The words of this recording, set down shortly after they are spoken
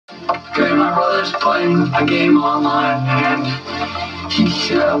Okay, my brother's playing a game online, and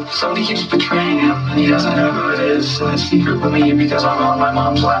somebody keeps betraying him, and he doesn't know who it is, and it's secret with me because I'm on my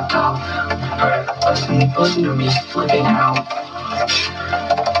mom's laptop. Alright, listen to me flipping out.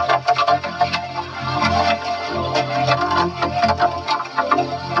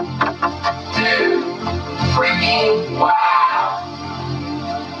 Dude, freaking wow!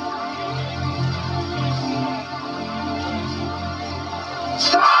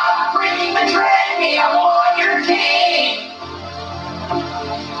 Stop freaking betraying me! I'm on your team!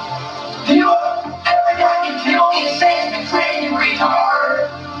 Every time you kill me, it says betray you, retard!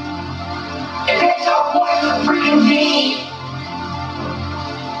 It takes a point of the freaking team!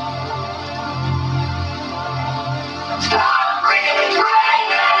 Stop freaking betraying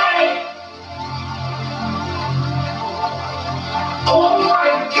me! Oh my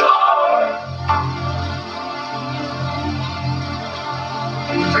god!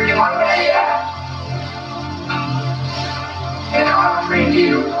 You freaking like that, yeah? And now I'm freaking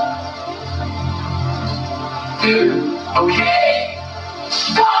you. Dude, okay?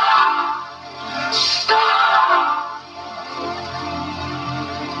 Stop! Stop!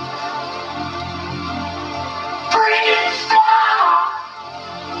 Freaking stop!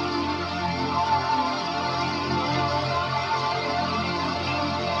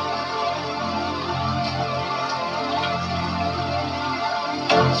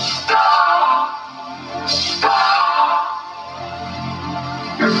 Stop! Stop!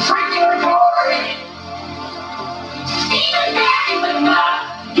 You're freaking retarded! Even back in the night,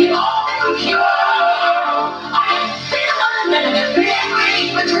 you always go. I feel the very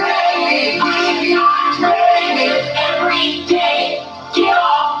betrayed. I am beyond betrayed every day. Get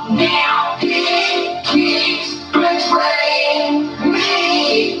off now. He keeps betraying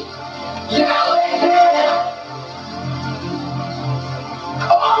me. Yell at him.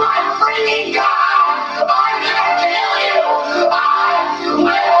 Oh my freaking God! I'm gonna kill you. I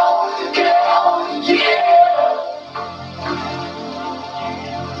will kill you.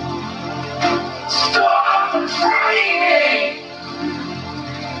 Stop betraying me!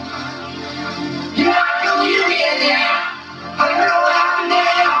 You're not delirious now! I'm gonna laugh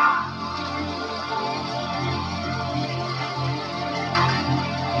now!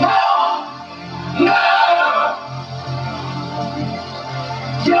 No! No!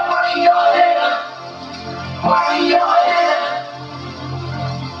 Yeah, why are you yelling at him? Why are you yelling at him?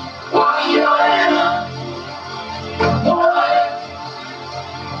 Why are you yelling at him? What?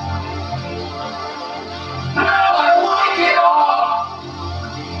 No, I want it all!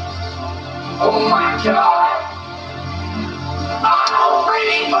 Oh my god! I will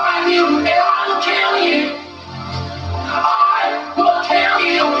freaking find you and I will kill you! I will kill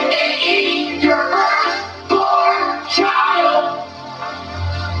you and eat your firstborn child!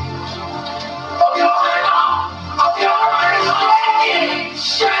 Oh god, I'll kill her!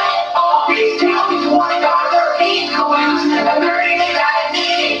 Shut up! These townies want to die, they're equals and they're eating at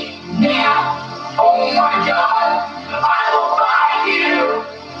me! Now! Oh my god! I will find you!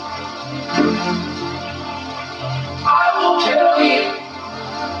 I will kill you!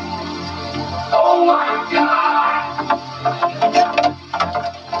 Oh my god!